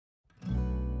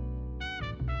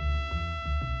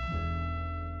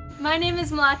My name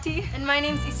is Melati. And my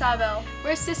name's Isabel.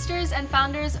 We're sisters and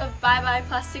founders of Bye Bye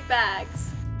Plastic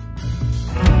Bags.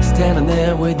 Standing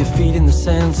there with your feet in the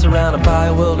sand, surrounded by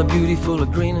a world of beauty full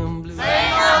of green and blue.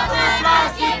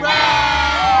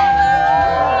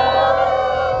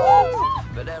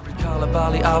 But every color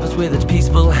Bali offers with its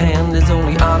peaceful hand is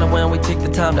only honored when we take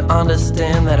the time to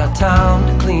understand that our time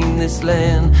to clean this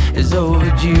land is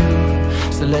overdue.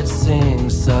 So let's sing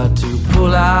Satu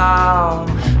Pulau,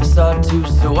 Satu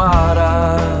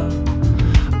Suara.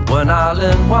 One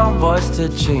island, one voice to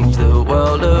change the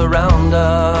world around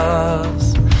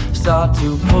us.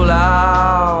 Satu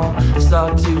Pulau,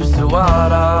 Satu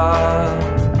Suara.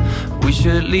 We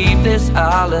should leave this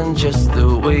island just the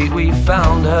way we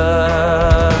found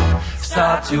her.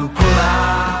 Satu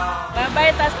Pulau.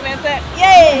 Bye-bye tas kresek.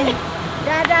 Yeay!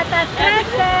 Dadah tas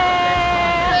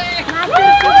kresek.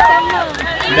 Matur sama.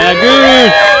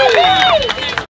 Bagus.